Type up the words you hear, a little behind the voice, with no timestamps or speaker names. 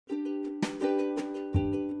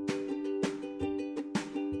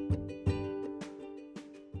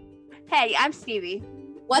Hey, I'm Stevie.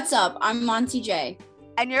 What's up? I'm Monty J.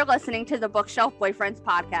 And you're listening to the Bookshelf Boyfriends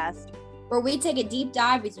podcast, where we take a deep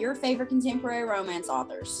dive with your favorite contemporary romance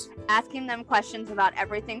authors, asking them questions about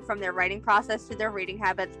everything from their writing process to their reading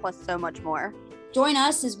habits, plus so much more. Join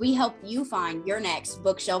us as we help you find your next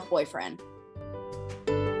bookshelf boyfriend.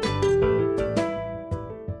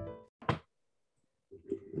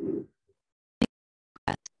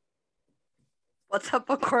 What's up,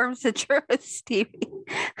 bookworms? It's your host, Stevie.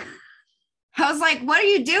 I was like, what are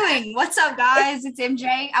you doing? What's up, guys? It's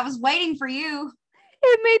MJ. I was waiting for you.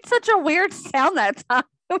 It made such a weird sound that time.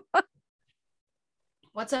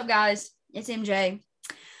 What's up, guys? It's MJ.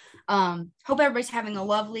 Hope everybody's having a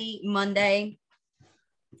lovely Monday.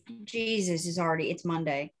 Jesus, it's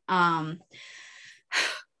Monday. I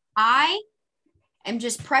am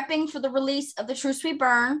just prepping for the release of The True Sweet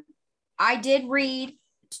Burn. I did read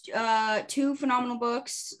two phenomenal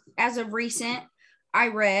books as of recent. I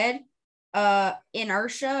read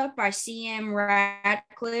Inertia by C.M.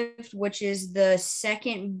 Radcliffe, which is the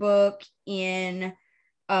second book in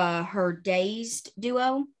her Dazed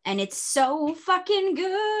duo, and it's so fucking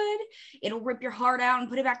good. It'll rip your heart out and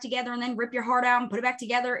put it back together, and then rip your heart out and put it back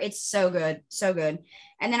together. It's so good, so good.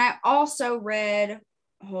 And then I also read,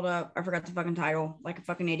 hold up, I forgot the fucking title, like a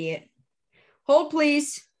fucking idiot. Hold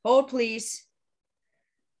please.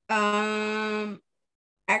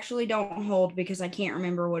 Actually don't hold because I can't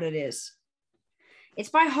remember what it is. It's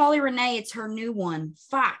by Holly Renee. It's her new one.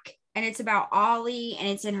 Fuck. And it's about Ollie, and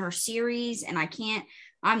it's in her series, and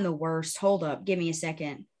I'm the worst. Hold up. Give me a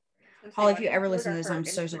second. Holly, if you ever listen to this, I'm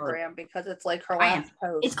so sorry. Because it's like her last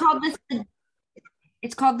post.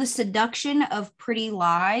 It's called The Seduction of Pretty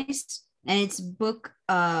Lies, and it's book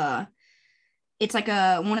it's like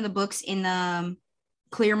one of the books in the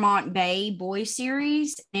Claremont Bay Boys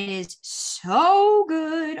series. It is so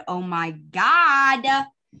good. Oh my God.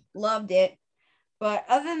 Loved it. But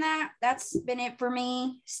other than that, that's been it for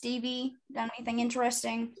me. Stevie, done anything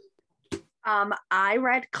interesting? I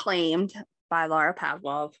read Claimed by Laura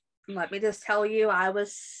Pavlov. Let me just tell you, I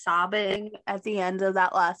was sobbing at the end of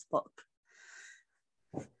that last book.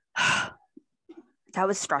 That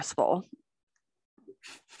was stressful.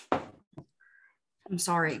 I'm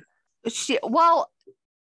sorry.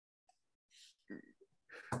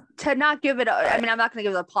 To not give it, I'm not going to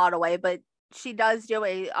give the plot away, but she does do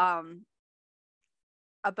a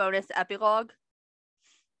bonus epilogue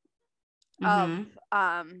of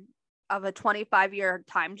a 25-year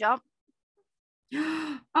time jump.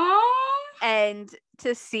 Oh, and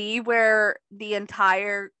to see where the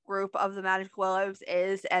entire group of the Magic Willows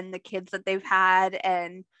is, and the kids that they've had,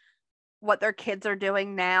 and what their kids are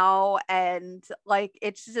doing now, and like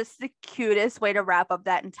it's just the cutest way to wrap up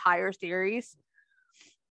that entire series.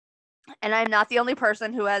 And I'm not the only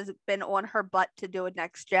person who has been on her butt to do a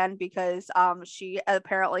next gen, because she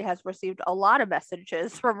apparently has received a lot of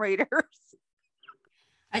messages from readers.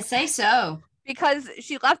 I'd say so. Because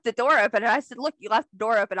she left the door open, and I said, look, you left the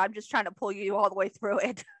door open. I'm just trying to pull you all the way through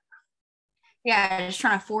it. Yeah, just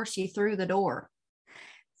trying to force you through the door.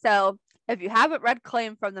 So if you haven't read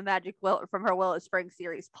Claim from from her Willow Springs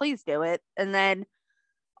series, please do it. And then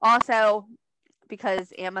also,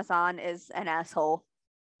 because Amazon is an asshole,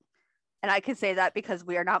 and I can say that because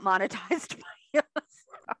we are not monetized by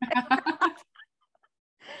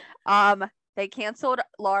Amazon. They canceled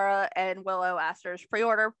Laura and Willow Astor's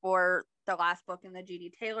pre-order for the last book in the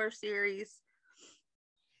G.D. Taylor series.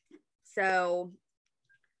 So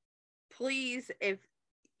please, if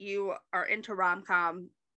you are into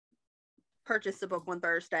rom-com, purchase the book on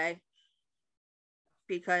Thursday,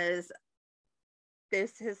 because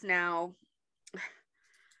this has now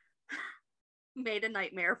made a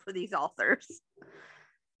nightmare for these authors.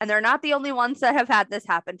 And they're not the only ones that have had this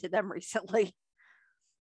happen to them recently.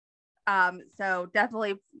 So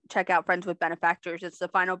definitely check out Friends with Benefactors. It's the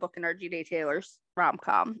final book in our G.D. Taylor's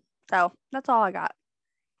rom-com. So that's all I got.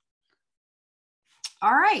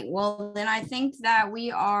 All right. Well, then I think that we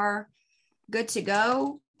are good to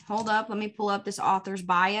go. Hold up. Let me pull up this author's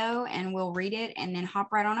bio and we'll read it and then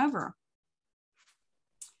hop right on over.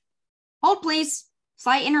 Hold, please.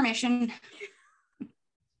 Slight intermission.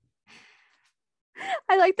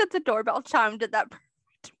 I like that the doorbell chimed at that.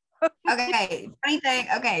 Okay, funny thing.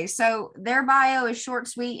 Okay, so their bio is short,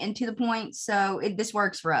 sweet, and to the point, so this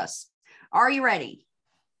works for us. Are you ready?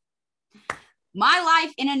 My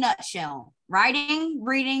life in a nutshell: writing,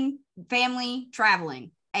 reading, family,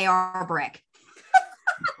 traveling. A.R Breck.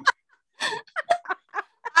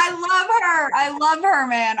 I love her,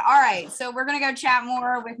 man. All right, so we're gonna go chat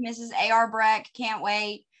more with Mrs. A.R Breck. Can't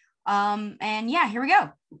wait. And yeah, here we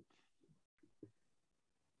go.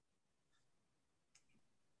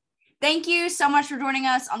 Thank you so much for joining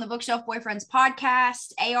us on the Bookshelf Boyfriends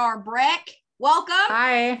podcast. A.R Breck, welcome.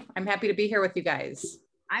 Hi, I'm happy to be here with you guys.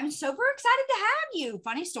 I'm super excited to have you.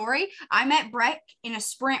 Funny story. I met Breck in a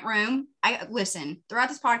sprint room. Listen, throughout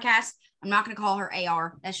this podcast, I'm not going to call her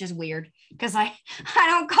AR. That's just weird because I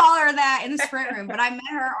don't call her that in the sprint room, but I met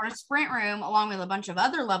her on a sprint room along with a bunch of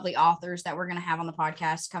other lovely authors that we're going to have on the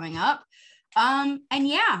podcast coming up. And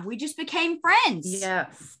yeah, we just became friends.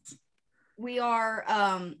 Yes. We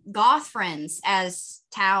are goth friends, as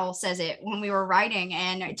Tal says it when we were writing,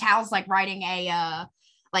 and Tal's like writing a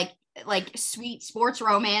like sweet sports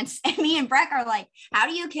romance, and me and Breck are like, how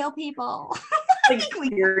do you kill people? Like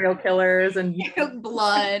serial killers and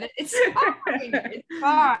blood. It's fine. It's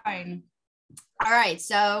fine. All right,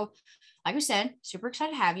 so like we said, super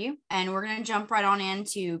excited to have you, and we're gonna jump right on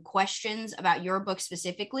into questions about your book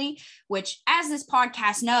specifically, which, as this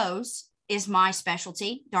podcast knows, is my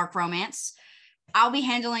specialty, dark romance. I'll be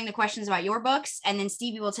handling the questions about your books, and then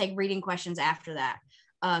Stevie will take reading questions after that,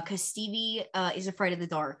 because Stevie is afraid of the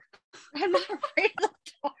dark. I'm not afraid of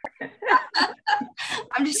the dark.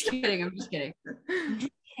 I'm just kidding.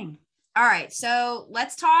 All right, so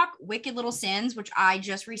let's talk Wicked Little Sins, which I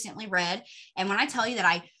just recently read. And when I tell you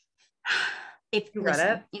that if you read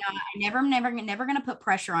it, you know, I never gonna put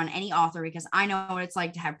pressure on any author because I know what it's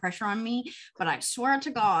like to have pressure on me. But I swear to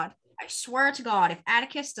God, if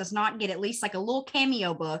Atticus does not get at least like a little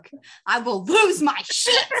cameo book, I will lose my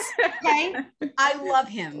shit. Okay, I love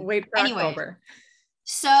him. Wait for October.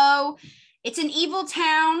 So it's an evil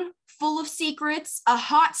town full of secrets, a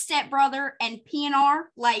hot stepbrother, and PNR.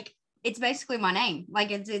 Like, it's basically my name. Like,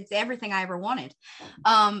 it's everything I ever wanted.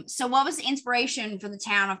 So what was the inspiration for the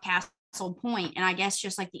town of Castle Point? And I guess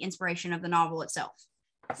just like the inspiration of the novel itself.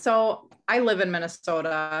 So I live in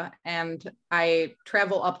Minnesota and I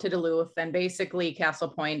travel up to Duluth, and basically Castle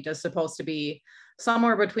Point is supposed to be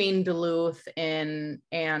somewhere between Duluth and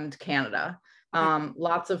Canada.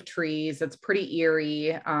 Lots of trees. It's pretty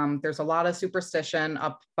eerie. There's a lot of superstition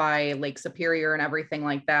up by Lake Superior and everything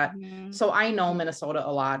like that. Mm-hmm. So I know Minnesota a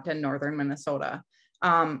lot, in northern Minnesota.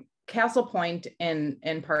 Castle Point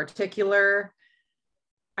in particular,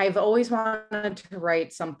 I've always wanted to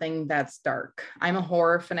write something that's dark. I'm a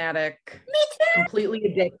horror fanatic. Me too. Completely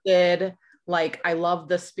addicted. Like, I love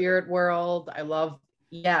the spirit world.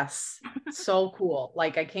 Yes, so cool.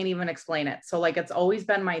 Like, I can't even explain it. So like, it's always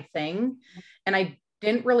been my thing. And I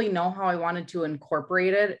didn't really know how I wanted to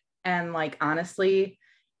incorporate it. And like, honestly,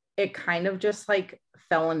 it kind of just like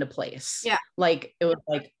fell into place. Yeah. Like, it was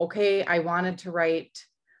like, okay, I wanted to write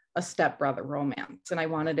a stepbrother romance, and I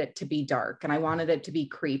wanted it to be dark, and I wanted it to be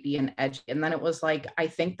creepy and edgy. And then it was like, I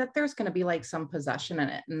think that there's going to be like some possession in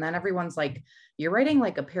it. And then everyone's like, you're writing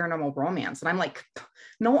like a paranormal romance. And I'm like,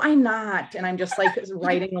 no, I'm not. And I'm just like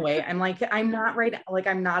writing away. I'm like, I'm not writing, like,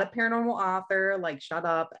 I'm not a paranormal author, like, shut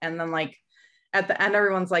up. And then like at the end,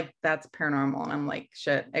 everyone's like, that's paranormal. And I'm like,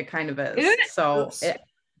 shit, it kind of is. So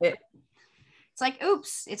it's like,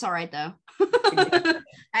 oops, it's all right though.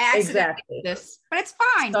 I accidentally did this, but it's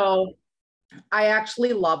fine. So I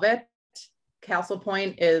actually love it. Castle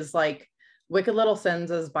Point is like, Wicked Little Sins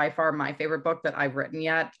is by far my favorite book that I've written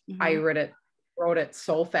yet. Mm-hmm. I wrote it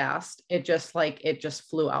so fast. It just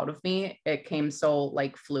flew out of me. It came so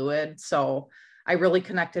like fluid. So I really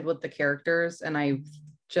connected with the characters, and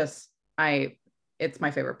it's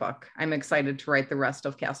my favorite book. I'm excited to write the rest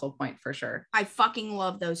of Castle Point for sure. I fucking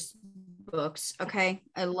love those books. Okay,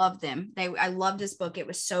 I love them. I love this book. It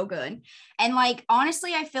was so good. And like,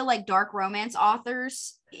 honestly, I feel like dark romance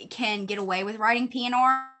authors can get away with writing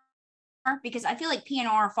PNR, because I feel like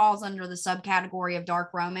PNR falls under the subcategory of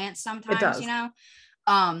dark romance sometimes, you know.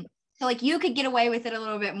 So like, you could get away with it a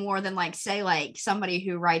little bit more than like, say, like somebody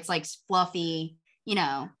who writes like fluffy, you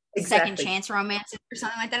know, second chance romances or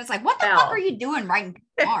something like that. It's like, what the fuck are you doing writing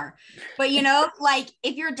PNR? But you know, like,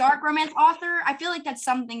 if you're a dark romance author, I feel like that's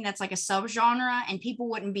something that's like a subgenre, and people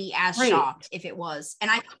wouldn't be as shocked if it was.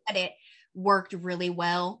 And I thought that it worked really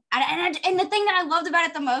well. And the thing that I loved about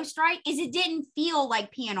it the most, right, is it didn't feel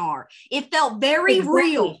like PNR. It felt very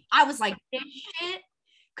real. I was like, this shit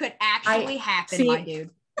could actually happen, my dude.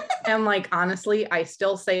 And like, honestly, I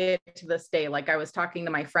still say it to this day. Like, I was talking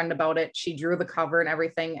to my friend about it. She drew the cover and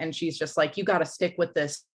everything, and she's just like, you got to stick with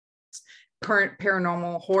this current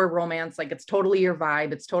paranormal horror romance. Like, it's totally your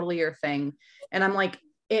vibe. It's totally your thing. And I'm like,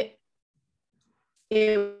 it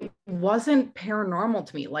wasn't paranormal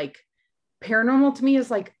to me. Like, paranormal to me is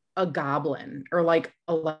like a goblin or like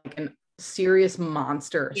a serious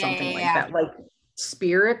monster or something like that. Like,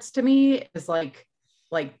 spirits to me is like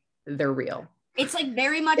they're real. It's like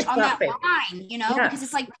very much It's on not that fake. line, you know, because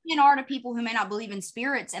it's like are to people who may not believe in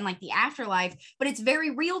spirits and like the afterlife, but it's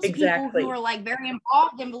very real to people who are like very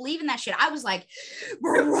involved and believe in that shit. I was like,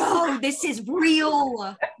 bro, this is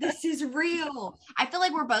real. This is real. I feel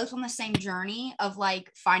like we're both on the same journey of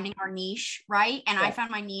like finding our niche, right? And I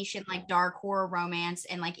found my niche in like dark horror romance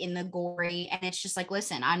and like in the gory. And it's just like,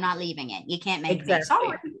 listen, I'm not leaving it. You can't make me.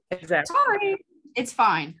 Sorry. Sorry. It's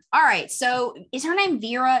fine. All right. So is her name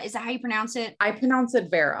Vera? Is that how you pronounce it? I pronounce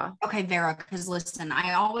it Vera. Okay, Vera. Because listen,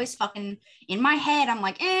 I always fucking in my head, I'm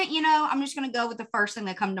like, you know, I'm just gonna go with the first thing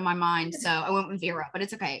that come to my mind. So I went with Vera, but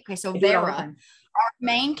it's okay. Okay, so Vera, our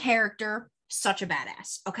main character, such a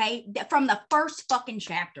badass. Okay, from the first fucking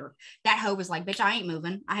chapter, that hoe was like, bitch, I ain't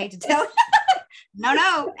moving. I hate to tell you.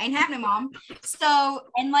 No, ain't happening, mom. So,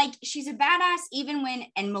 and like, she's a badass even when,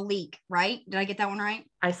 and Malik, right? Did I get that one right?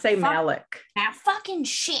 I say Malik. Now, fucking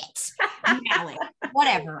shit. Malik,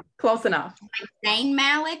 whatever. Close enough. Zayn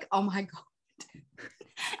Malik. Oh my God.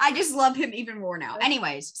 I just love him even more now.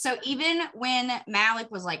 Anyways, so even when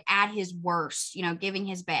Malik was like at his worst, you know, giving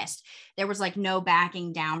his best, there was like no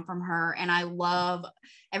backing down from her. And I love,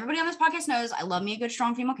 everybody on this podcast knows I love me a good,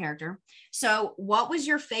 strong female character. So what was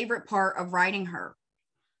your favorite part of writing her?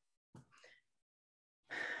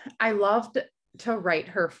 I loved to write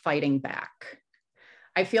her fighting back.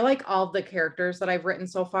 I feel like all the characters that I've written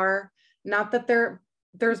so far, not that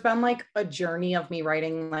there's been like a journey of me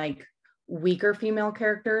writing like weaker female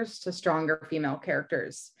characters to stronger female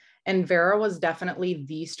characters. And Vera was definitely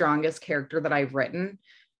the strongest character that I've written.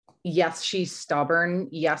 Yes, she's stubborn.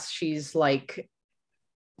 Yes, she's like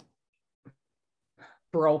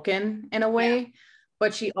broken in a way,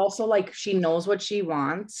 but she also like, she knows what she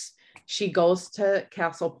wants. She goes to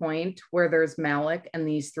Castle Point where there's Malik and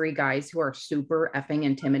these three guys who are super effing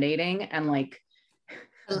intimidating and like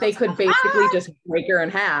they could basically just break her in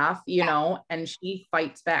half, you know, and she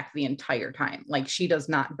fights back the entire time. Like she does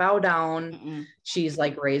not bow down. She's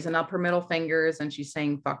like raising up her middle fingers and she's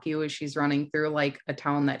saying fuck you as she's running through like a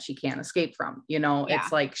town that she can't escape from, you know.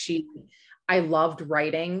 It's like I loved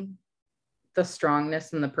writing the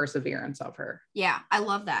strongness and the perseverance of her. Yeah, I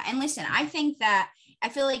love that. And listen, I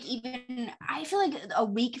feel like a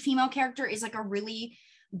weak female character is like a really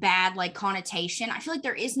bad like connotation. I feel like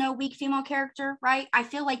there is no weak female character, right? I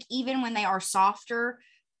feel like even when they are softer,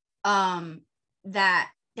 that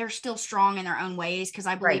they're still strong in their own ways, because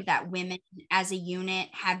I believe that women as a unit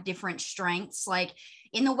have different strengths. Like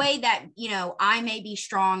in the way that, you know, I may be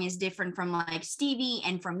strong is different from like Stevie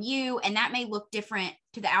and from you, and that may look different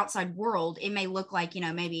to the outside world. It may look like, you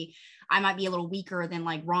know, maybe I might be a little weaker than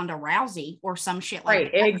like Ronda Rousey or some shit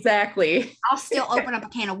like that. Exactly. I'll still open up a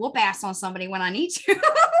can of whoop ass on somebody when I need to.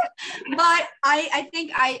 But I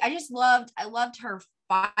think I just loved her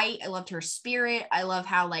fight. I loved her spirit. I love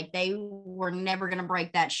how like they were never gonna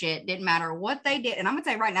break that shit. Didn't matter what they did. And I'm gonna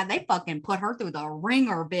tell you right now, they fucking put her through the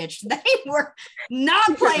ringer, bitch. They were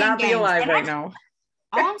not playing not games. Be alive right now.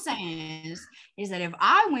 All I'm saying is that if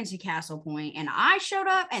I went to Castle Point and I showed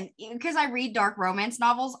up, and because I read dark romance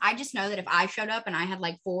novels, I just know that if I showed up and I had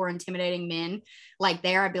like 4 intimidating men like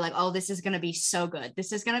there, I'd be like, oh, this is going to be so good.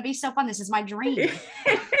 This is going to be so fun. This is my dream.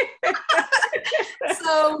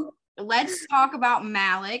 So let's talk about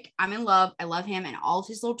Malik. I'm in love. I love him and all of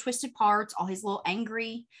his little twisted parts, all his little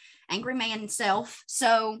angry man self.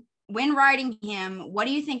 So when writing him, what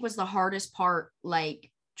do you think was the hardest part,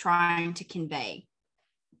 like trying to convey?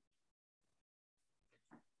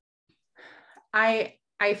 I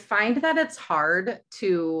find that it's hard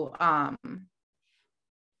to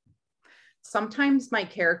sometimes my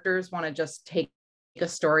characters want to just take a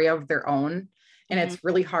story of their own, and it's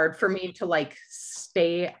really hard for me to like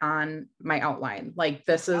stay on my outline. Like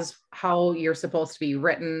this is how you're supposed to be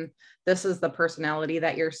written. This is the personality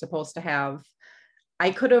that you're supposed to have.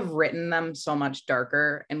 I could have written them so much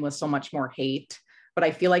darker and with so much more hate, but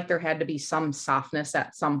I feel like there had to be some softness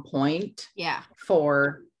at some point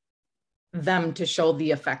for them to show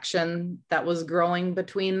the affection that was growing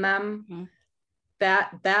between them.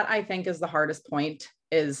 That I think is the hardest point,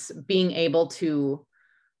 is being able to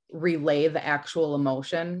relay the actual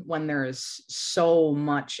emotion when there's so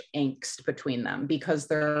much angst between them, because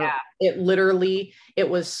it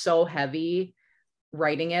was so heavy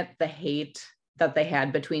writing it, the hate that they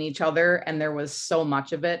had between each other, and there was so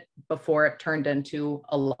much of it before it turned into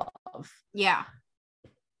a love. Yeah.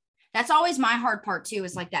 That's always my hard part too,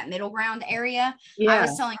 is like that middle ground area. Yeah.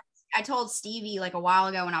 I told Stevie like a while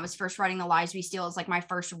ago when I was first writing The Lies We Steal, it's like my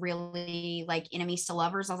first really like enemies to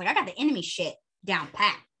lovers. I was like, I got the enemy shit down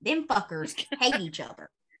pat. Them fuckers hate each other.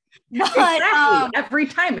 But Exactly. Every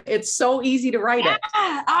time. It's so easy to write it.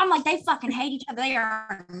 I'm like, they fucking hate each other. They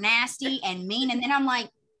are nasty and mean. And then I'm like,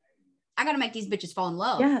 I gotta make these bitches fall in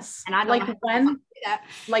love. Yes. And I don't like know how when, to do that.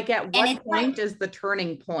 like at what point is the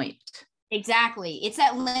turning point? Exactly. It's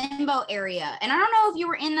that limbo area. And I don't know if you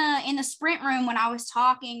were in the sprint room when I was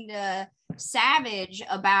talking to Savage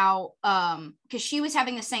about because she was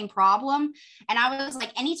having the same problem. And I was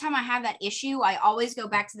like, anytime I have that issue, I always go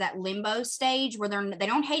back to that limbo stage where they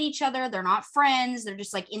don't hate each other, they're not friends, they're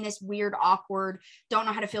just like in this weird, awkward, don't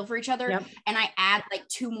know how to feel for each other. Yep. And I add like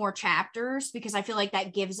 2 more chapters because I feel like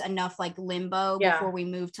that gives enough like limbo before we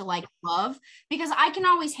move to like love, because I can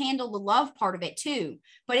always handle the love part of it too.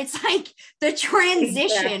 But it's like the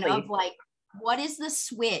transition of like, what is the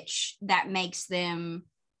switch that makes them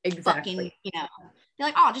fucking, you know, you're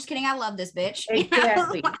like, oh, just kidding, I love this bitch.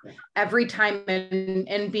 Exactly. Every time,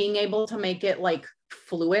 and being able to make it like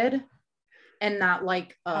fluid and not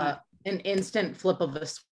like an instant flip of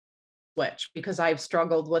the switch, because I've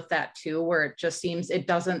struggled with that too, where it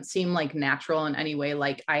doesn't seem like natural in any way.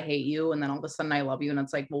 Like I hate you and then all of a sudden I love you, and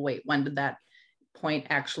it's like, well, wait, when did that point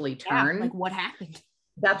actually turn? Like what happened?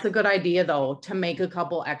 That's a good idea though, to make a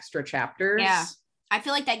couple extra chapters. Yeah, I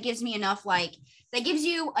feel like that gives me enough, like that gives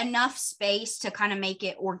you enough space to kind of make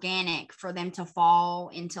it organic for them to fall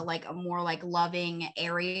into like a more like loving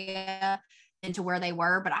area into where they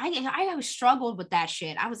were. But I struggled with that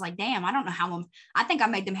shit. I was like, damn, I don't know how I think I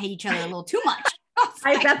made them hate each other a little too much.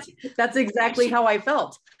 That's exactly how I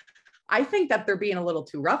felt. I think that they're being a little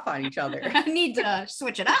too rough on each other. I need to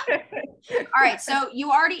switch it up. All right. So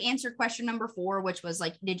you already answered question number 4, which was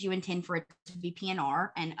like, did you intend for it to be PNR?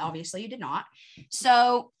 And obviously you did not.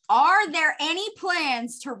 So are there any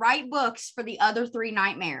plans to write books for the other 3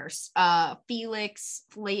 nightmares? Felix,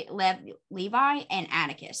 Levi, and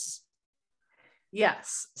Atticus.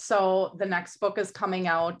 Yes. So the next book is coming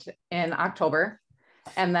out in October.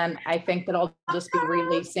 And then I think that I'll just be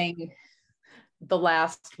releasing the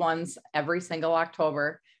last ones every single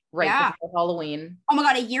October, right before Halloween. Oh my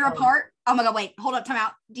God, a year apart. Oh my God, wait, hold up, time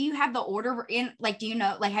out. Do you have the order in? Like, do you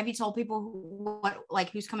know? Like, have you told people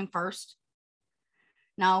who's coming first?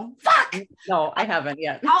 No. Fuck. No, I haven't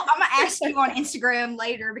yet. I'm gonna ask you on Instagram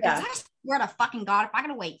later, because I swear to fucking God, if I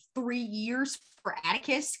gotta wait 3 years for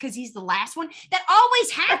Atticus because he's the last one, that always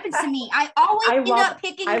happens to me. I always end up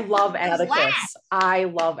picking. I love Atticus. I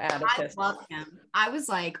love Atticus. I love him. I was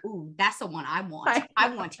like, ooh, that's the one I want. I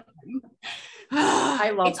want him. I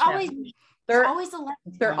love it's him. Always the last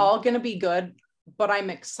they're one. all gonna be good, but I'm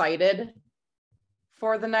excited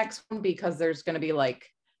for the next one because there's gonna be like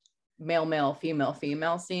male,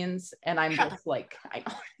 female scenes, and I'm just like, I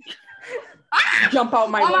jump out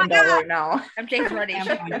my window right now. I'm just ready.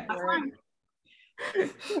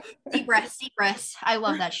 Deep breaths. I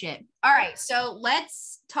love that shit. All right, so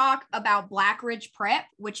let's talk about Black Ridge Prep,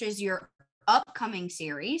 which is your upcoming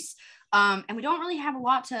series. And we don't really have a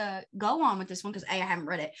lot to go on with this one because I haven't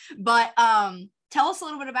read it, but tell us a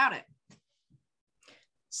little bit about it.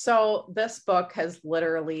 So this book has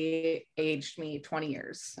literally aged me 20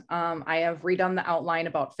 years. I have redone the outline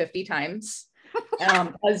about 50 times.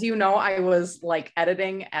 As you know, I was like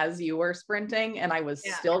editing as you were sprinting, and I was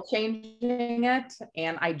still changing it.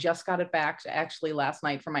 And I just got it back actually last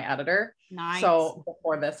night from my editor. Nice. So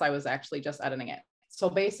before this, I was actually just editing it. So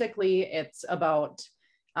basically it's about,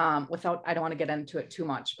 I don't want to get into it too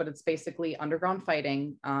much, but it's basically underground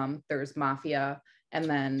fighting. There's mafia, and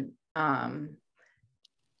then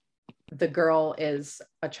the girl is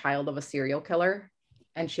a child of a serial killer,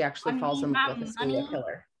 and she actually falls in love with a serial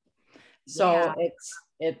killer. So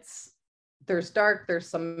there's there's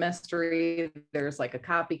some mystery, there's like a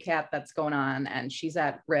copycat that's going on, and she's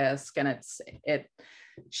at risk, and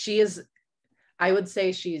I would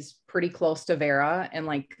say she's pretty close to Vera in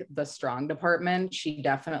like the strong department. She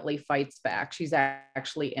definitely fights back. She's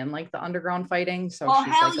actually in like the underground fighting. So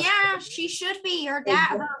she's hell yeah, she should be. Her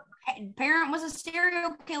dad, her parent was a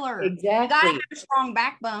serial killer. Exactly. You gotta have a strong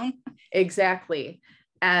backbone. Exactly.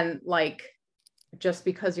 And like, just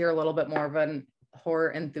because you're a little bit more of an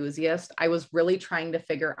horror enthusiast, I was really trying to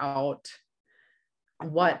figure out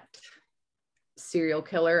what serial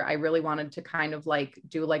killer I really wanted to kind of like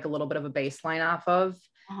do like a little bit of a baseline off of.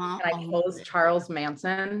 And I chose Charles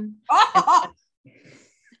Manson.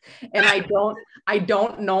 And I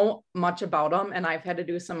don't know much about him, and I've had to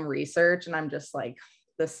do some research, and I'm just like,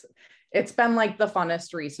 it's been like the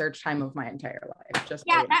funnest research time of my entire life.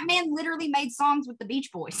 That man literally made songs with the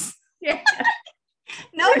Beach Boys. Yeah.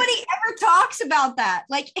 Nobody ever talks about that.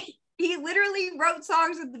 Like, he literally wrote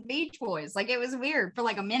songs with the Beach Boys. Like, it was weird for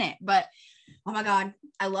like a minute, but oh my God,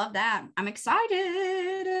 I love that. I'm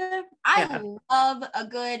excited. I love a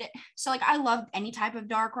good, so like I love any type of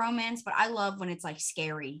dark romance, but I love when it's like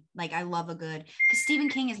scary. Like I love a good, because Stephen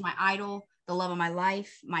King is my idol, the love of my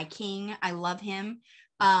life, my king. I love him.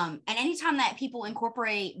 And anytime that people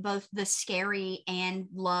incorporate both the scary and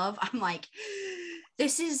love, I'm like,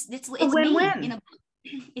 it's win-win. me in a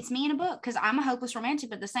it's me in a book, because I'm a hopeless romantic,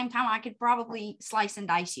 but at the same time I could probably slice and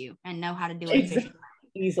dice you and know how to do it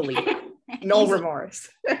easily. No remorse.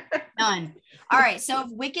 None. All right, so if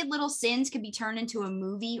Wicked Little Sins could be turned into a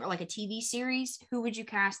movie or like a TV series, who would you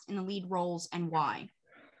cast in the lead roles and why?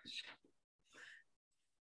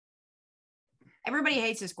 Everybody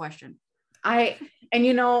hates this question. I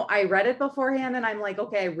read it beforehand and I'm like,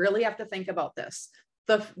 okay, I really have to think about this.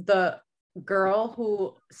 The girl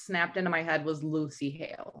who snapped into my head was Lucy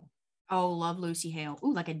Hale. Oh, love Lucy Hale.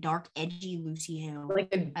 Ooh, like a dark, edgy Lucy Hale.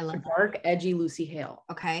 Like I love dark, edgy Lucy Hale.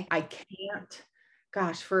 Okay. I can't,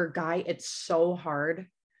 gosh, for a guy, it's so hard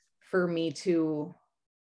for me to.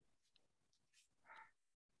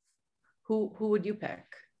 Who would you pick?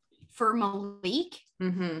 For Malik?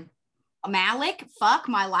 Mm-hmm. Malik? Fuck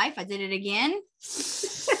my life. I did it again.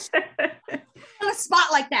 On a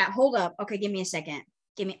spot like that. Hold up. Okay, give me a second.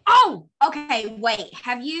 Oh, okay, wait.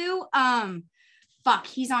 Have you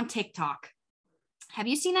he's on TikTok. Have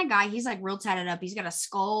you seen that guy? He's like real tatted up. He's got a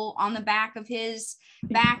skull on the back of his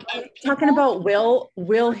back. And talking about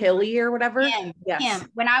Will Hilly or whatever? Him.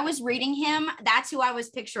 When I was reading him, that's who I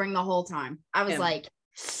was picturing the whole time. I was like,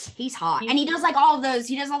 he's hot. And he does like all those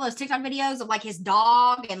TikTok videos of like his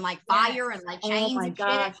dog and like fire and like chains. Oh my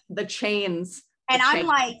gosh, the chains. And I'm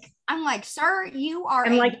like, sir, you are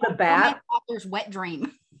and like the bat. Author's wet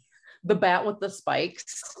dream. The bat with the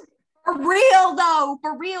spikes. For real though,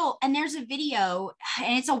 for real. And there's a video,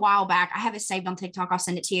 and it's a while back. I have it saved on TikTok. I'll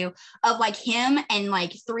send it to you, of like him and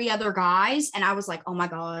like 3 other guys. And I was like, oh my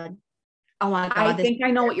God. I think I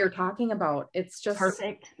know what you're talking about. It's just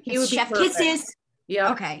perfect. He would Chef be perfect. Kisses.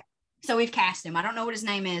 Yeah. Okay. So we've cast him. I don't know what his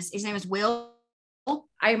name is. His name is Will.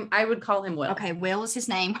 I would call him Will. Okay, Will is his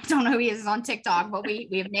name. I don't know who he is on TikTok, but we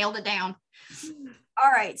have nailed it down.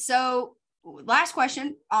 All right. So last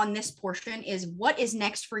question on this portion is, what is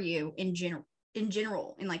next for you in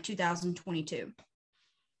general in like 2022?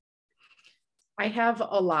 I have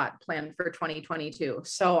a lot planned for 2022.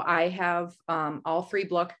 So I have all 3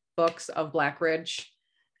 books of Black Ridge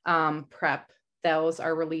prep. Those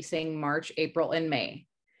are releasing March, April, and May.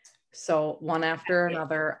 So one after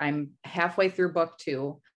another. I'm halfway through book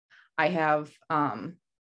 2. I have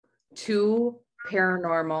 2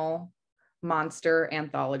 paranormal monster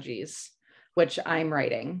anthologies, which I'm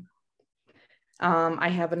writing. I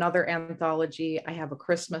have another anthology. I have a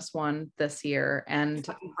Christmas one this year, and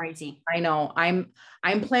crazy. I know I'm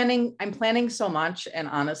planning so much, and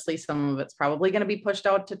honestly, some of it's probably going to be pushed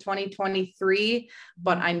out to 2023.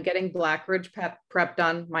 But I'm getting Black Ridge prep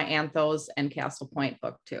done, my anthos, and Castle Point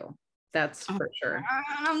book 2. That's for sure.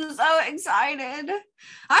 I'm so excited.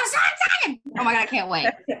 Oh my God, I can't wait.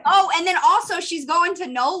 Oh, and then also she's going to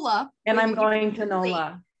NOLA. And I'm going to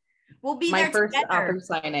NOLA. We'll be my there first together. author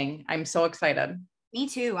signing. I'm so excited. Me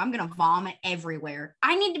too. I'm gonna vomit everywhere.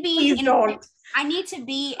 I need to be I need to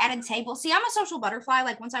be at a table. See, I'm a social butterfly.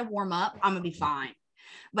 Like once I warm up, I'm gonna be fine.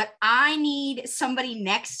 But I need somebody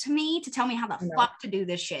next to me to tell me how the fuck to do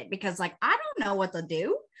this shit, because like I don't know what to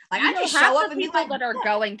do. Like I just show up and people that are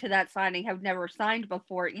going to that signing have never signed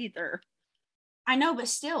before either. I know, but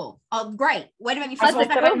still. Oh, great. Wait a minute. I hope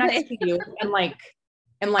I'm next to you and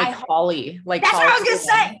Holly. Like that's Holly, what I was gonna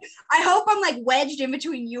say. I hope I'm like wedged in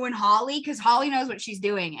between you and Holly, because Holly knows what she's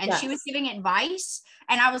doing, and she was giving advice,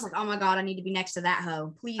 and I was like, oh my God, I need to be next to that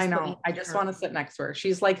hoe. Please. I know. I just want to sit next to her.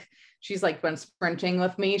 She's like been sprinting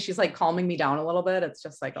with me. She's like calming me down a little bit. It's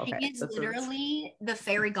just like, okay. She is literally the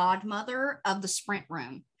fairy godmother of the sprint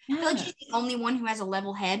room. I feel like she's the only one who has a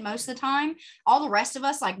level head most of the time. All the rest of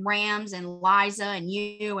us, like Rams and Liza and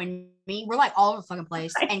you and me, we're like all over the fucking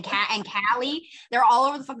place. And Callie, they're all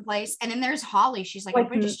over the fucking place. And then there's Holly. She's like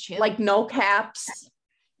just chill. Like no caps.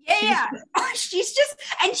 Yeah. She's just,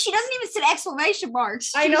 and she doesn't even say exclamation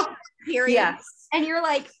marks. I know. Period. Yes. And you're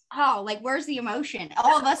like, oh, like, where's the emotion?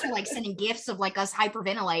 All of us are like sending gifts of like us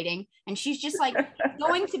hyperventilating. And she's just like,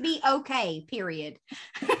 going to be okay, period.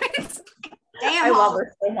 Damn, I love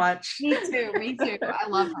her so much. Me too. I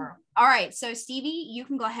love her. All right. So Stevie, you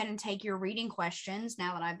can go ahead and take your reading questions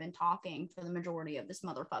now that I've been talking for the majority of this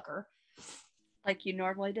motherfucker. Like you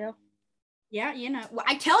normally do? Yeah, well,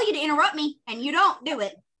 I tell you to interrupt me and you don't do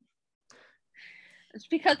it. It's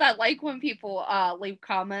because I like when people leave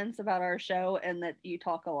comments about our show and that you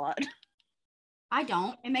talk a lot. I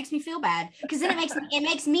don't. It makes me feel bad because then it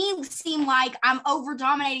makes me seem like I'm over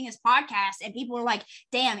dominating this podcast, and people are like,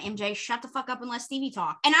 "Damn, MJ, shut the fuck up and let Stevie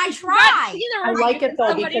talk." And I try. I like it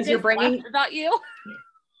though because you're bringing about you.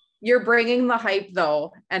 You're bringing the hype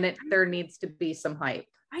though, and there needs to be some hype.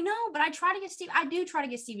 I know, but I do try to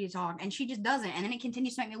get Stevie to talk, and she just doesn't, and then it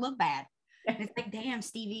continues to make me look bad. And it's like, damn,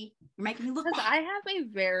 Stevie, you're making me look bad. I have a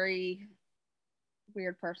very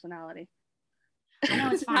weird personality. I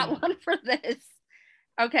know, it's fine. Not one for this.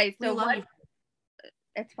 Okay, so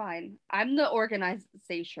it's fine. I'm the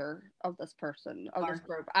organizer of this person, of this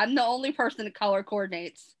group. I'm the only person that color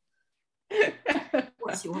coordinates.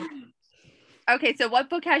 What's your? Okay, so what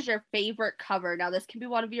book has your favorite cover? Now, this can be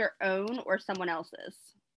one of your own or someone else's.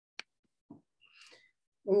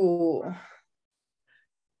 Ooh.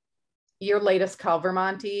 Your latest cover,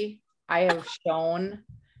 Monty, I have shown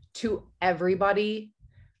to everybody.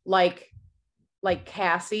 Like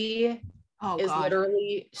Cassie is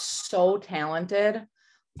literally so talented.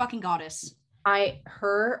 Fucking goddess.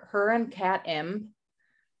 Her and Kat M,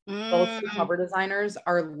 both the cover designers,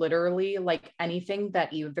 are literally like anything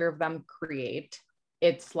that either of them create.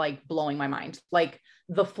 It's like blowing my mind. Like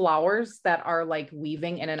the flowers that are like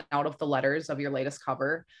weaving in and out of the letters of your latest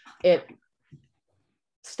cover, it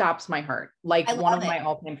stops my heart. Like one of my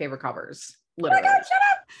all-time favorite covers. Literally. Oh my God, shut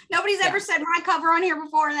up. Nobody's ever said my cover on here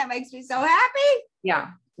before, and that makes me so happy. Yeah,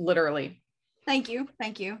 literally. Thank you.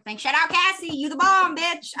 Thanks. Shout out Cassie. You the bomb,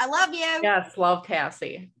 bitch. I love you. Yes, love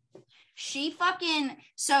Cassie. She fucking,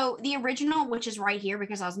 so the original, which is right here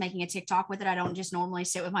because I was making a TikTok with it. I don't just normally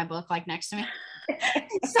sit with my book like next to me.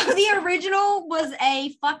 So the original was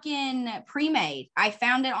a fucking pre-made. I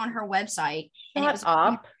found it on her website. And it was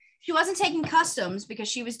up. She wasn't taking customs because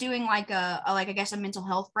she was doing like I guess a mental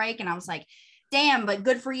health break. And I was like, damn, but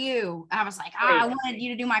good for you. I was like, I wanted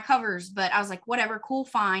you to do my covers, but I was like, whatever, cool,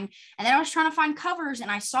 fine. And then I was trying to find covers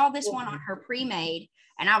and I saw this one on her pre-made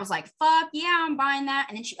and I was like, fuck yeah, I'm buying that.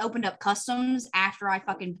 And then she opened up customs after I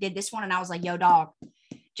fucking did this one. And I was like, yo, dog,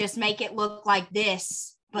 just make it look like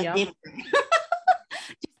this, but different.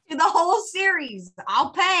 Just do the whole series.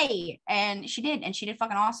 I'll pay. And she did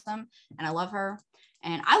fucking awesome. And I love her.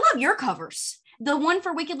 And I love your covers. The one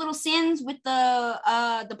for Wicked Little Sins with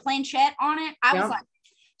the planchette on it. I was like,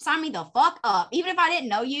 sign me the fuck up. Even if I didn't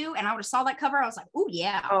know you and I would have saw that cover, I was like, oh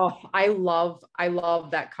yeah. Oh, I love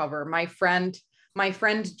that cover. My friend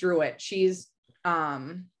drew it. She's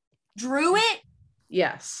drew it?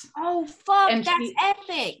 Yes. Oh fuck, and that's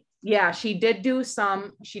epic. Yeah, she did do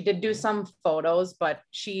some photos, but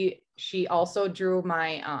she also drew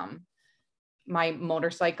my my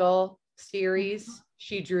motorcycle series.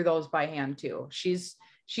 She drew those by hand too. She's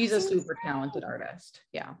a super talented artist.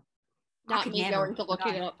 Yeah. Not me going to look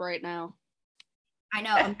it up right now. I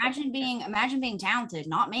know. Imagine being talented.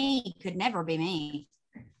 Not me. Could never be me.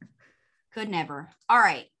 Could never. All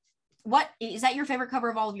right. What is that your favorite cover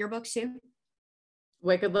of all of your books too?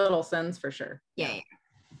 Wicked Little Sins for sure. Yeah.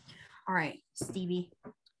 All right, Stevie.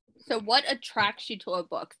 So what attracts you to a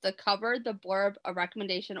book? The cover, the blurb, a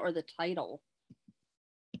recommendation, or the title?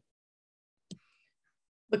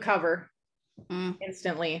 The cover.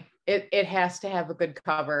 Instantly. It has to have a good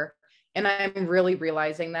cover. And I'm really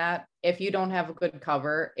realizing that if you don't have a good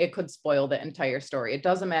cover, it could spoil the entire story. It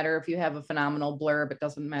doesn't matter if you have a phenomenal blurb. It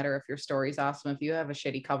doesn't matter if your story's awesome. If you have a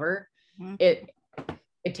shitty cover, it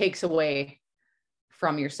takes away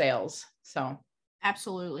from your sales. So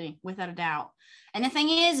absolutely, without a doubt. And the thing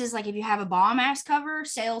is like if you have a bomb ass cover,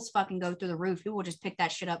 sales fucking go through the roof. People will just pick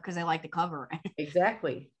that shit up because they like the cover.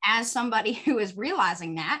 Exactly. As somebody who is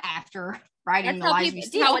realizing that after writing The Lies We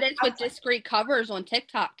Steal. How it is with discreet covers on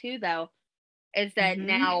TikTok too, though, is that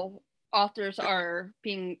now authors are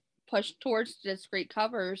being pushed towards discreet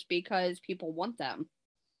covers because people want them.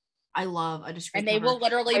 I love a discreet cover. And they will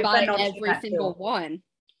literally buy every single one.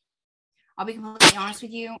 I'll be completely honest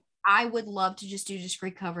with you. I would love to just do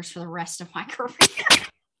discreet covers for the rest of my career.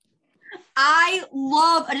 I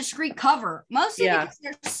love a discreet cover. Mostly because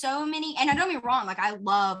there's so many, and I don't get me wrong, like I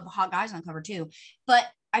love hot guys on cover too. But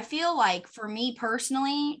I feel like for me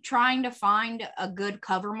personally, trying to find a good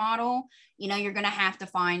cover model, you're going to have to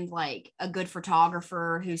find like a good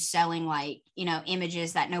photographer who's selling like,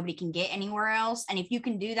 images that nobody can get anywhere else. And if you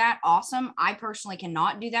can do that, awesome. I personally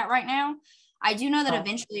cannot do that right now. I do know that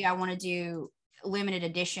eventually I want to do limited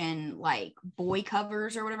edition like boy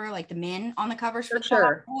covers or whatever, like the men on the covers for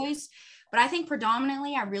the boys. But I think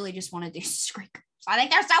predominantly I really just want to do discreet covers. I think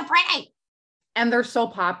they're so pretty. And they're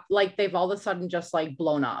so like they've all of a sudden just like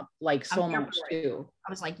blown up like so much too.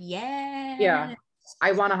 I was like, yeah. Yeah.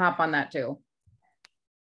 I want to hop on that too.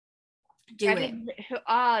 Do it.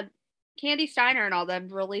 Candy Steiner and all them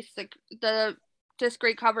released the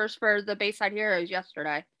discreet covers for the Bayside Heroes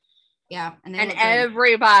yesterday. Yeah, and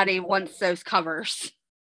everybody wants those covers,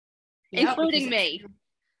 including me.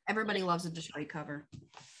 Everybody loves a discreet cover.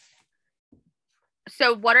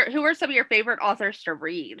 So, who are some of your favorite authors to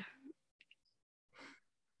read?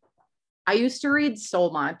 I used to read so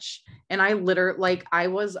much, and I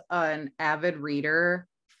was an avid reader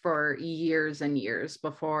for years and years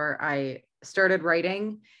before I started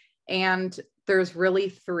writing. And there's really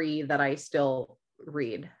 3 that I still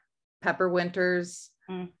read: Pepper Winters,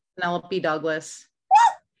 Penelope Douglas,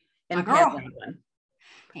 and Pat Lindgren.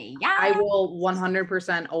 Hey, yeah. I will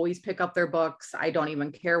 100% always pick up their books. I don't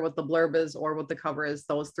even care what the blurb is or what the cover is.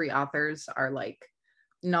 Those 3 authors are like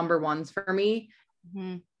number ones for me.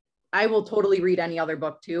 Mm-hmm. I will totally read any other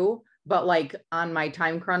book too, but like on my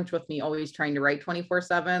time crunch with me always trying to write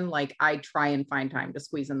 24/7, like I try and find time to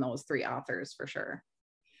squeeze in those 3 authors for sure.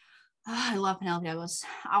 Oh, I love Penelope Douglas.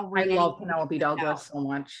 I love Penelope Douglas so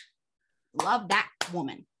much. Love that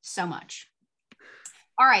woman so much.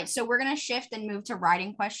 All right, so we're going to shift and move to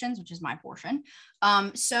writing questions, which is my portion.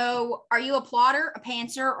 So are you a plotter, a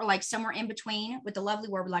pantser, or like somewhere in between with the lovely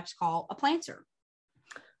word we like to call a plantser?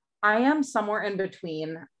 I am somewhere in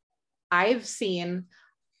between. I've seen,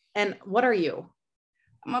 and what are you?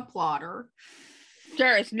 I'm a plotter.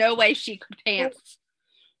 There is no way she could pants.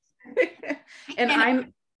 and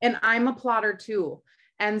I'm a plotter too.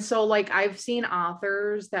 And so like I've seen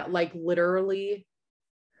authors that like literally,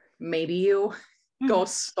 maybe you go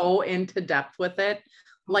so into depth with it,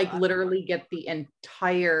 like literally get the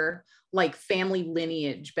entire like family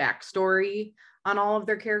lineage backstory on all of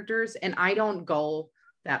their characters. And I don't go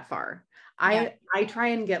that far. I try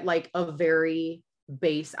and get like a very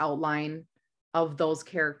base outline of those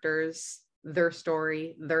characters, their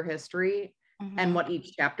story, their history, and what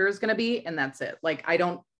each chapter is going to be. And that's it. Like, I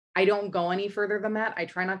don't go any further than that. I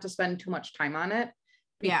try not to spend too much time on it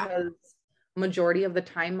because majority of the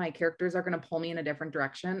time my characters are going to pull me in a different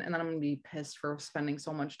direction. And then I'm going to be pissed for spending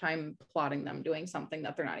so much time plotting them doing something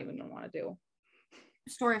that they're not even going to want to do.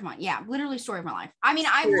 Story of my, literally story of my life. I mean,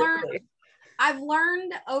 I've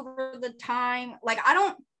learned over the time, like, I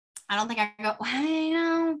don't think I go,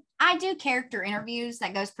 I do character interviews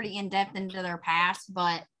that goes pretty in depth into their past,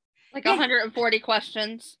 but like 140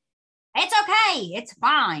 questions. It's okay. It's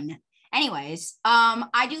fine. Anyways,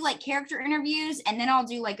 I do like character interviews, and then I'll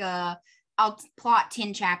do like I'll plot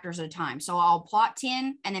 10 chapters at a time. So I'll plot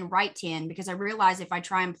 10 and then write 10, because I realize if I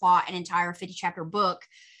try and plot an entire 50 chapter book,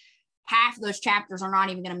 half of those chapters are not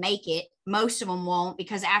even going to make it. Most of them won't,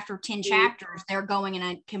 because after 10 chapters, they're going in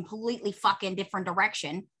a completely fucking different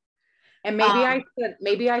direction. And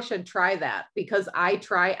maybe I should try that, because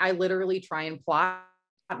I literally try and plot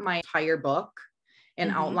my entire book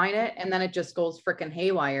and outline it, and then it just goes freaking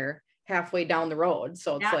haywire halfway down the road.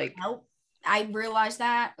 So it's nope. I realized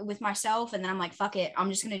that with myself, and then I'm like, fuck it, I'm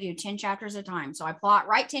just going to do 10 chapters at a time. So I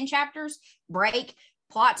write 10 chapters, break,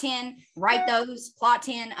 plot 10, write those, plot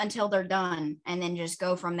 10 until they're done, and then just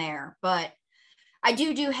go from there. But I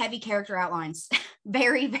do heavy character outlines.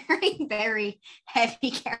 Very, very, very heavy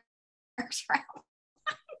character outlines.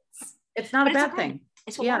 It's not a bad thing.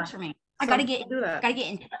 It's what works for me. I gotta get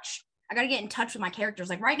in touch. I gotta get in touch with my characters.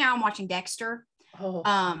 Like right now I'm watching Dexter.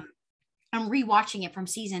 I'm rewatching it from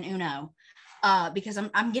season 1, because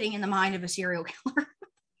I'm getting in the mind of a serial killer.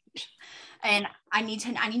 And I need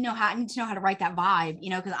to know how to write that vibe,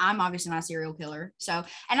 because I'm obviously not a serial killer. So,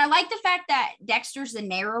 and I like the fact that Dexter's the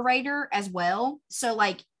narrator as well. So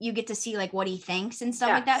like you get to see like what he thinks and stuff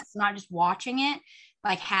like that. It's not just watching it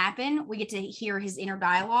like happen. We get to hear his inner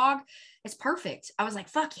dialogue. It's perfect. I was like,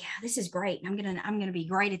 fuck yeah, this is great. I'm gonna be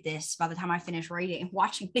great at this by the time I finish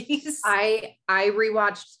watching these. I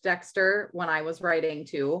rewatched Dexter when I was writing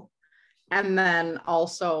too. And then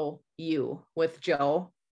also You with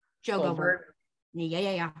Joe Goldberg.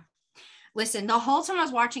 Yeah. Listen, the whole time I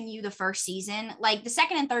was watching You, the first season, like the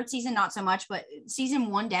second and third season, not so much, but season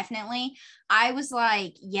 1, definitely. I was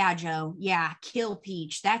like, yeah, Joe, kill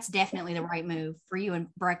Peach. That's definitely the right move for you and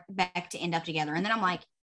Beck to end up together. And then I'm like,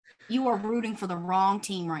 you are rooting for the wrong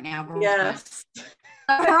team right now, girl. Yes.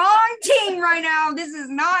 The wrong team right now. This is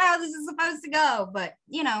not how this is supposed to go. But,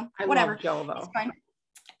 whatever. I love Joe, though. It's fine.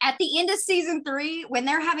 At the end of season 3, when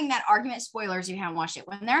they're having that argument, spoilers, you haven't watched it,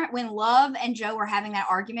 when Love and Joe are having that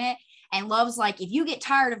argument, and Love's like, if you get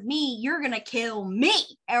tired of me, you're gonna kill me,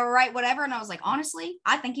 all right, whatever. And I was like, honestly,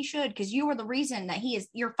 I think you should, because you were the reason that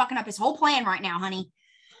you're fucking up his whole plan right now, honey.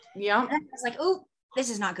 Yeah. I was like, oh, this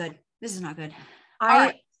is not good.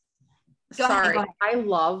 Sorry, I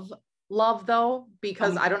love Love though,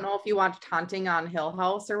 because I don't know if you watched Haunting on Hill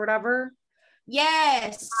House or whatever.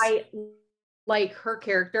 Yes. I like her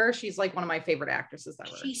character, she's like one of my favorite actresses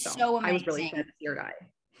ever. She's so amazing. I was really sad to see her die.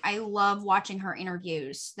 I love watching her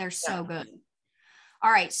interviews. They're so good.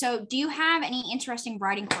 All right. So do you have any interesting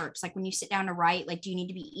writing quirks? Like when you sit down to write, like, do you need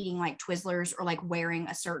to be eating like Twizzlers or like wearing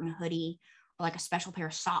a certain hoodie or like a special pair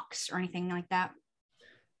of socks or anything like that?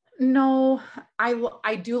 No,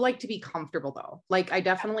 I do like to be comfortable though. Like I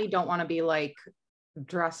definitely don't want to be like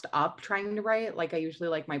dressed up trying to write. Like I usually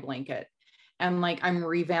like my blanket. And like I'm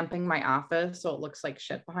revamping my office so it looks like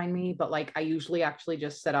shit behind me, but like I usually actually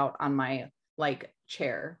just sit out on my like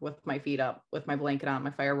chair with my feet up, with my blanket on,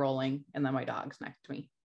 my fire rolling, and then my dog's next to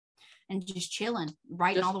me. And just chilling,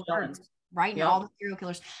 writing all the words, writing Yep. all the serial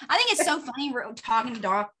killers. I think it's so funny talking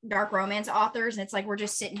to dark romance authors, and it's like we're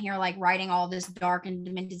just sitting here like writing all this dark and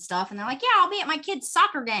demented stuff, and they're like, "Yeah, I'll be at my kid's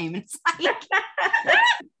soccer game." And it's like,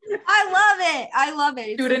 I love it.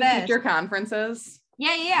 It's Student teacher conferences.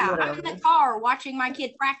 Yeah. Literally. I'm in the car watching my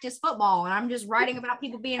kid practice football, and I'm just writing about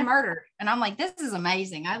people being murdered, and I'm like, this is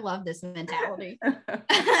amazing. I love this mentality.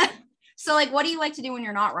 So, like, what do you like to do when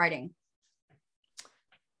you're not writing?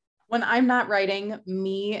 When I'm not writing,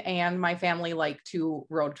 me and my family like to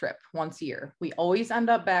road trip once a year. We always end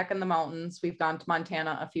up back in the mountains. We've gone to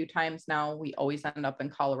Montana a few times now. We always end up in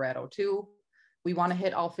Colorado too. We want to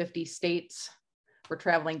hit all 50 states. We're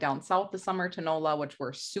traveling down south this summer to NOLA, which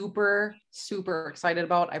we're super, super excited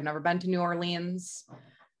about. I've never been to New Orleans.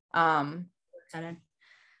 Excited.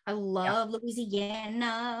 I love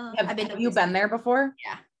Louisiana. Have you been there before?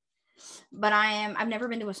 Yeah. But I've never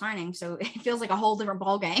been to a signing, so it feels like a whole different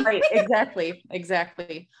ball game. Right, exactly.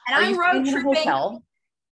 And I'm road tripping.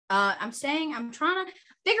 I'm trying to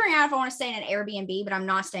figuring out if I want to stay in an Airbnb, but I'm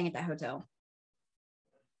not staying at that hotel.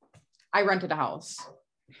 I rented a house.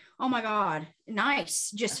 Oh my God.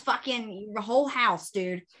 Nice. Just fucking the whole house,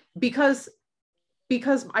 dude. Because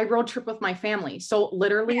I road trip with my family. So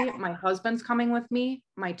literally my husband's coming with me,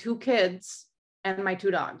 my 2 kids, and my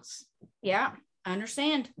 2 dogs. Yeah, I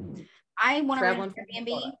understand. I want to rent an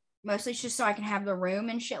Airbnb, mostly just so I can have the room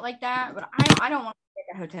and shit like that. But I don't want to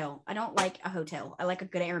take a hotel. I don't like a hotel. I like a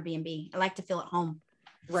good Airbnb. I like to feel at home.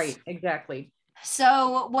 Right, exactly.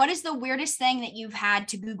 So what is the weirdest thing that you've had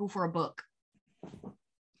to Google for a book?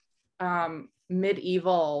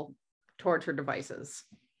 Medieval torture devices.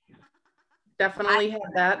 Definitely had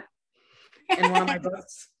that in one of my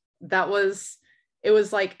books. It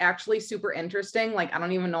was like actually super interesting. Like, I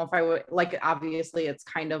don't even know if I would like, obviously it's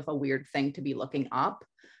kind of a weird thing to be looking up,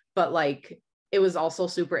 but like, it was also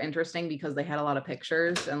super interesting because they had a lot of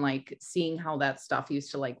pictures and like seeing how that stuff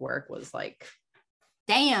used to like work was like,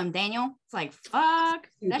 damn, Daniel. It's like, fuck,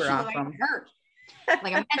 that shit looks like it hurt.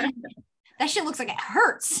 Like, imagine that shit looks like it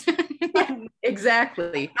hurts.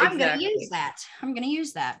 Exactly. I'm going to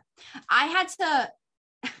use that. I had to,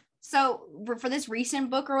 so for this recent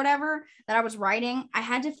book or whatever that I was writing, I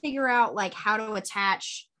had to figure out like how to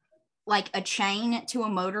attach like a chain to a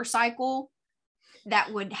motorcycle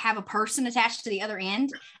that would have a person attached to the other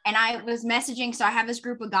end. And I was messaging. So I have this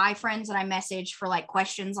group of guy friends that I message for like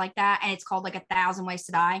questions like that. And it's called like 1,000 Ways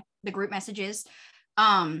to Die, the group messages.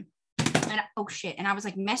 And oh shit. And I was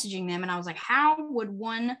like messaging them and I was like, how would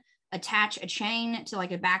one attach a chain to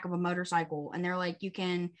like the back of a motorcycle? And they're like,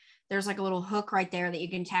 there's like a little hook right there that you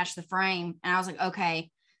can attach the frame. And I was like, okay.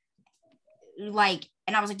 Like,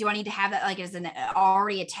 and I was like, do I need to have that like as an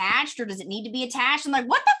already attached or does it need to be attached? I'm like,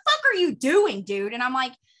 what the fuck are you doing, dude? And I'm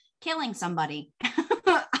like, killing somebody.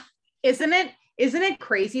 Isn't it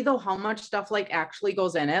crazy though how much stuff like actually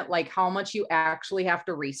goes in it, like how much you actually have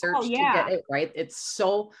to research to get it right?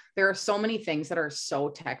 There are so many things that are so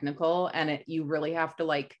technical and you really have to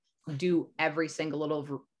like do every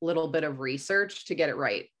single little bit of research to get it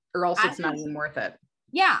right, or else it's not even worth it.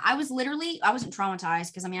 Yeah, I wasn't traumatized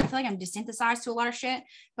because I mean I feel like I'm desensitized to a lot of shit,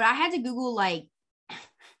 but I had to Google like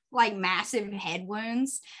massive head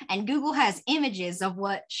wounds, and Google has images of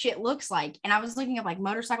what shit looks like. And I was looking up like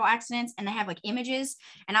motorcycle accidents and they have like images,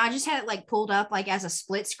 and I just had it like pulled up like as a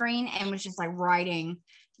split screen and was just like writing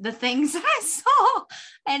the things that I saw.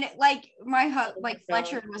 And like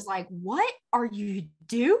Fletcher was like, what are you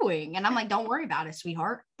doing? And I'm like, don't worry about it,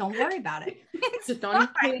 sweetheart. Don't worry about it. Just don't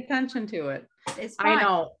pay attention to it. It's fine. I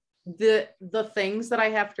know the things that I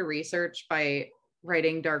have to research by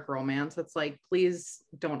writing dark romance, it's like, please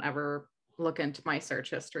don't ever look into my search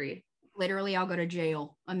history. Literally, I'll go to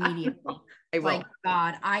jail immediately. I will. Like,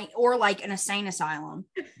 God, or like an insane asylum.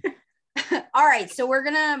 All right, so we're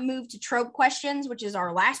gonna move to trope questions, which is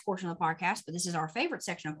our last portion of the podcast, but this is our favorite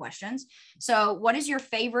section of questions. So what is your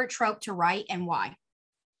favorite trope to write and why?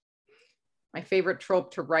 My favorite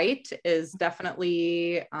trope to write is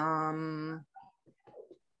definitely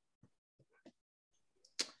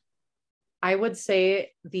I would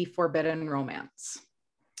say the forbidden romance.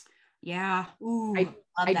 Yeah. Ooh,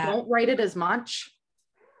 I don't write it as much,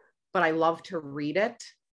 but I love to read it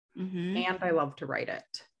and I love to write it.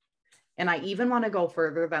 And I even want to go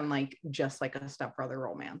further than like just like a stepbrother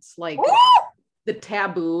romance, like the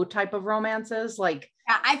taboo type of romances. Like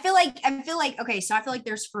I feel like okay, so I feel like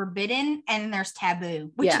there's forbidden and then there's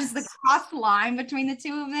taboo, which is the cross line between the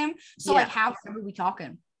two of them. So like how are we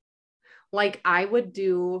talking? Like I would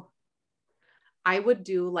do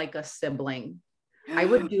like a sibling. I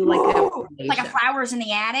would do like a flowers in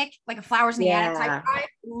the attic, attic type vibe.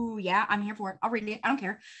 Ooh, yeah, I'm here for it. I'll read it. I don't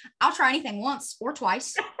care. I'll try anything once or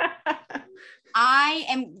twice. I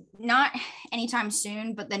am not anytime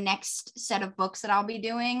soon, but the next set of books that I'll be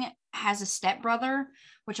doing has a stepbrother,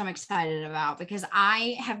 which I'm excited about because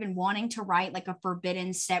I have been wanting to write like a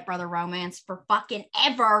forbidden stepbrother romance for fucking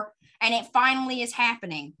ever. And it finally is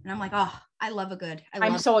happening. And I'm like, oh, I love a good.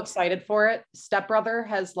 I'm so excited for it. Stepbrother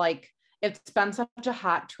has like, it's been such a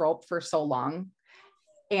hot trope for so long.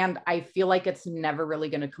 And I feel like it's never really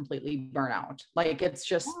going to completely burn out. Like it's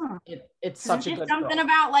just, it's such a good something trope.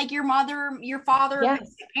 About like your mother, your father, your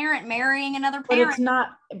parent marrying another parent.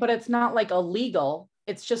 But it's not like illegal.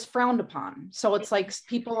 It's just frowned upon. So it's like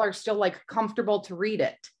people are still like comfortable to read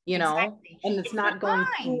it, you know, and it's not going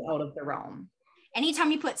too out of the realm.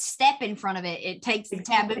 Anytime you put step in front of it, it takes the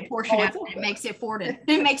taboo portion out and it makes it forbidden.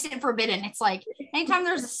 It makes it forbidden. It's like anytime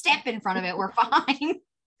there's a step in front of it, we're fine.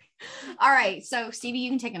 All right. So Stevie, you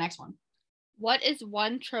can take the next one. What is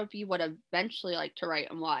one trope you would eventually like to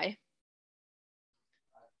write and why?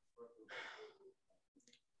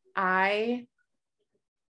 I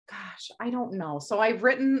don't know. So I've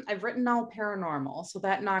written now paranormal. So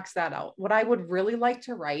that knocks that out. What I would really like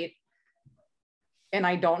to write, and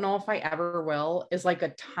I don't know if I ever will, is like a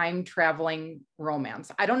time traveling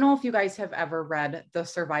romance. I don't know if you guys have ever read The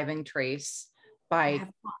Surviving Trace by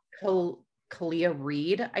Kalia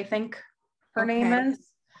Reed, I think her name is.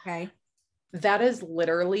 Okay. That is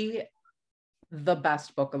literally the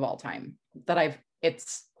best book of all time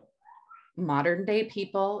it's modern day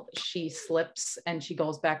people. She slips and she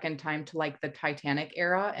goes back in time to like the Titanic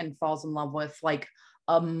era and falls in love with like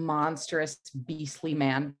a monstrous beastly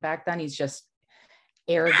man back then. He's just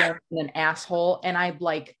arrogant and an asshole. And I've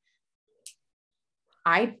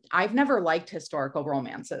never liked historical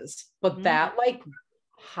romances, but that like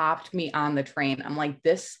hopped me on the train. I'm like,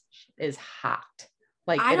 this is hot.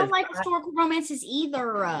 Like I don't like historical romances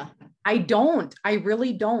either. I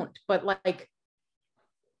really don't, but like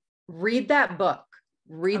read that book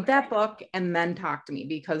and then talk to me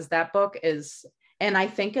because that book is, and I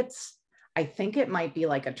think it might be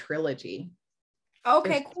like a trilogy.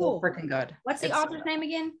 Okay, it's cool. So freaking good. What's the author's name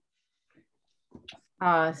again?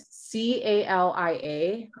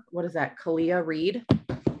 Calia. What is that? Kalia Reed.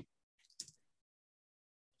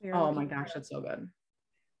 Oh my gosh, that's so good.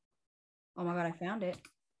 Oh my God, I found it.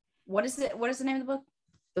 What is it? What is the name of the book?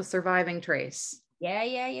 The Surviving Trace.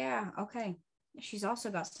 Yeah. Okay. She's also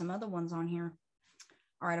got some other ones on here.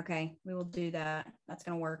 All right, okay. We will do that. That's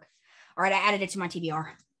gonna work. All right, I added it to my TBR.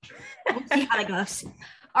 We'll see how that goes.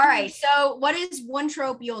 All right, so what is one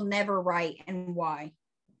trope you'll never write and why?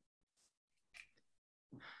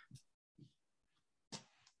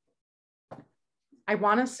 I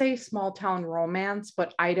want to say small town romance,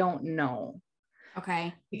 but I don't know.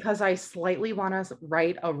 Okay. Because I slightly want to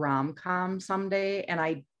write a rom-com someday,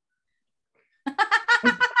 and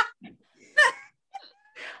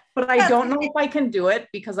but I don't know if I can do it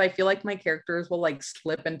because I feel like my characters will like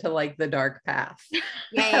slip into like the dark path.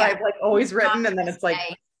 Yeah. I've like always written, and then it's like,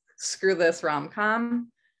 screw this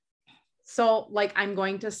rom-com. So like, I'm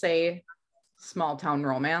going to say small town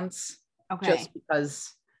romance, just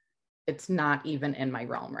because it's not even in my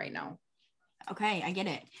realm right now. Okay, I get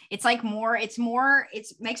it. It's like it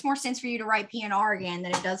makes more sense for you to write PNR again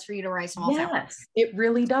than it does for you to write small town. Yes, it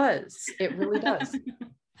really does. It really does.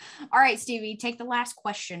 All right, Stevie, take the last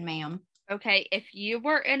question, ma'am. Okay, if you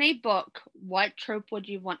were in a book, what trope would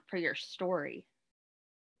you want for your story?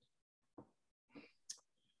 I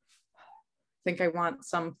think I want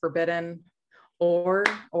some forbidden or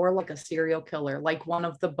like a serial killer, like one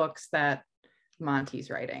of the books that Monty's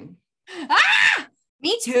writing. Ah!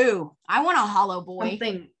 Me too. I want a Hollow Boy.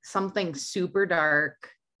 Something super dark,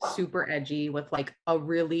 super edgy with like a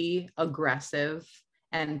really aggressive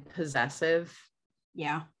and possessive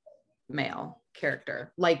male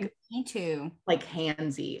character. Like me too. Like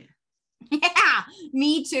handsy. Yeah,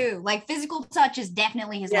 me too. Like physical touch is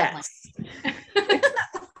definitely his love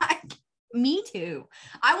language. Me too.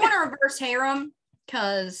 I want a reverse harem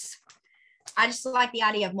because I just like the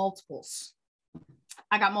idea of multiples.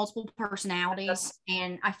 I got multiple personalities,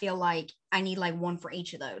 and I feel like I need like one for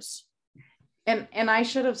each of those. And I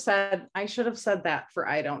should have said that for,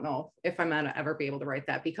 I don't know if I'm gonna ever be able to write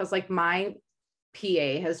that, because like my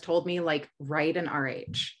PA has told me like write an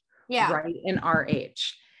RH. Yeah. Write an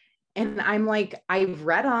RH. And I'm like, I've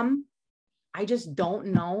read them. I just don't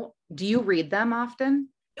know. Do you read them often?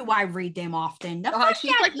 Do I read them often?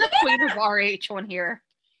 She's like the queen of RH one here.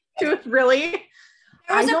 Really?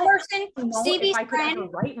 There was a person, Stevie's if I friend. Could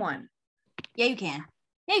ever write one. Yeah, you can.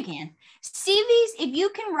 Yeah, you can. Stevie's, if you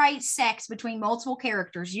can write sex between multiple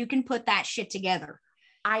characters, you can put that shit together.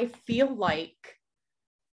 I feel like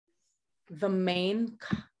the main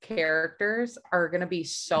characters are going to be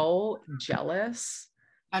so jealous.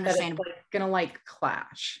 Understandable. That it's like, going to like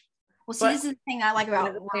clash. Well, see, this is the thing I like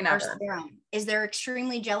about reverse harem, is they're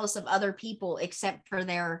extremely jealous of other people except for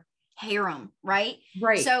their harem, right?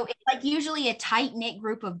 Right. So it's like usually a tight knit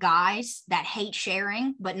group of guys that hate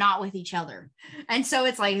sharing, but not with each other. And so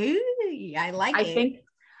it's like, ooh, I like it. I think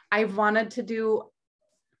I wanted to do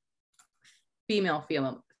female,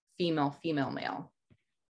 male.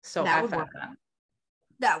 So that would work.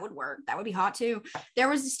 That would work. That would be hot too. There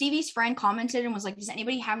was Stevie's friend commented and was like, does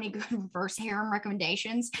anybody have any good reverse harem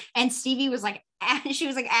recommendations? And Stevie was like, she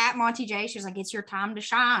was like, at Monty J, she was like, it's your time to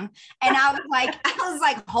shine. And I was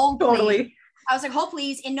like, hold totally. Please. I was like, hold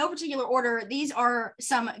please, in no particular order. These are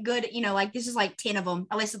some good, like this is like 10 of them.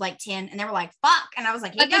 I listed like 10 and they were like, fuck. And I was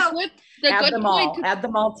like, here you go. Add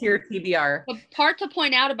them all to your TBR. The part to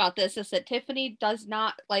point out about this is that Tiffany does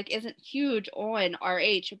not isn't huge on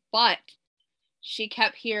RH, but she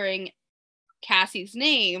kept hearing Cassie's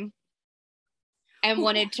name and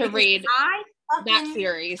wanted to read that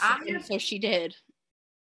series. And so she did.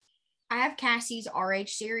 I have Cassie's RH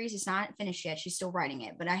series. It's not finished yet. She's still writing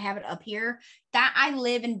it, but I have it up here. That I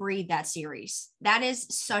live and breathe that series. That is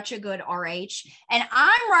such a good RH. And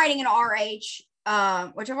I'm writing an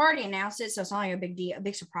RH, which I've already announced it, so it's not like a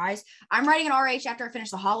big surprise. I'm writing an RH after I finish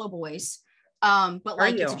the Hollow Boys. But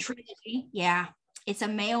like it's a trilogy. Yeah. It's a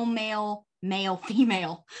male,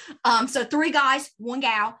 female. So 3 guys, 1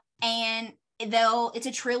 gal, and it's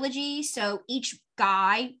a trilogy. So each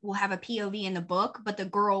guy will have a POV in the book, but the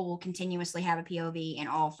girl will continuously have a POV in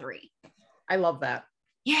all 3. I love that.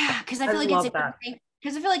 Yeah, because I feel like it's a good thing.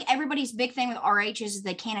 Because I feel like everybody's big thing with RH is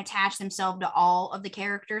they can't attach themselves to all of the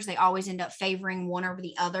characters. They always end up favoring one over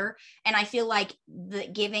the other. And I feel like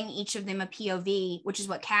giving each of them a POV, which is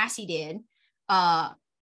what Cassie did,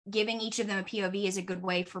 giving each of them a POV is a good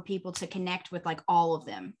way for people to connect with like all of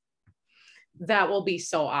them. That will be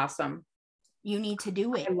so awesome. You need to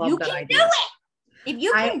do it. You can idea. Do it. If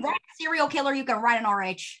you can write a serial killer, you can write an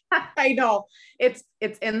RH. I know. It's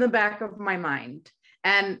in the back of my mind.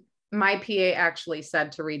 And my PA actually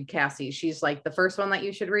said to read Cassie's. She's like, the first one that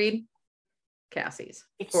you should read, Cassie's.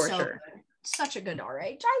 It's for so sure. Good. Such a good RH.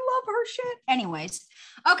 I love her shit. Anyways,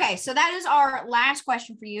 okay, so that is our last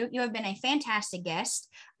question for you. You have been a fantastic guest.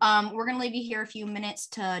 We're gonna leave you here a few minutes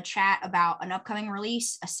to chat about an upcoming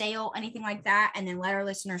release, a sale, anything like that, and then let our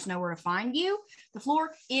listeners know where to find you. The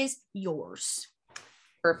floor is yours.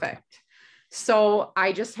 Perfect. So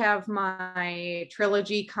I just have my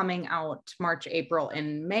trilogy coming out March, April,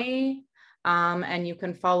 and May. And you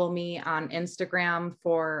can follow me on Instagram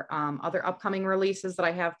for other upcoming releases that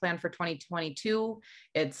I have planned for 2022.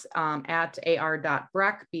 It's at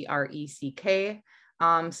ar.breck, BRECK.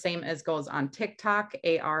 Same as goes on TikTok,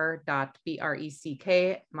 ar.breck.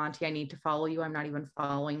 Monty, I need to follow you. I'm not even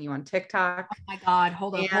following you on TikTok. Oh my God,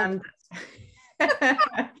 hold on.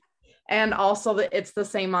 And also it's the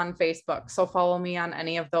same on Facebook. So follow me on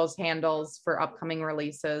any of those handles for upcoming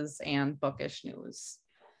releases and bookish news.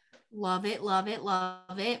 Love it, love it,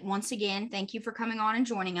 love it. Once again, thank you for coming on and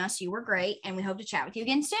joining us. You were great, and we hope to chat with you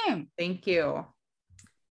again soon. Thank you.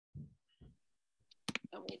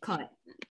 Cut.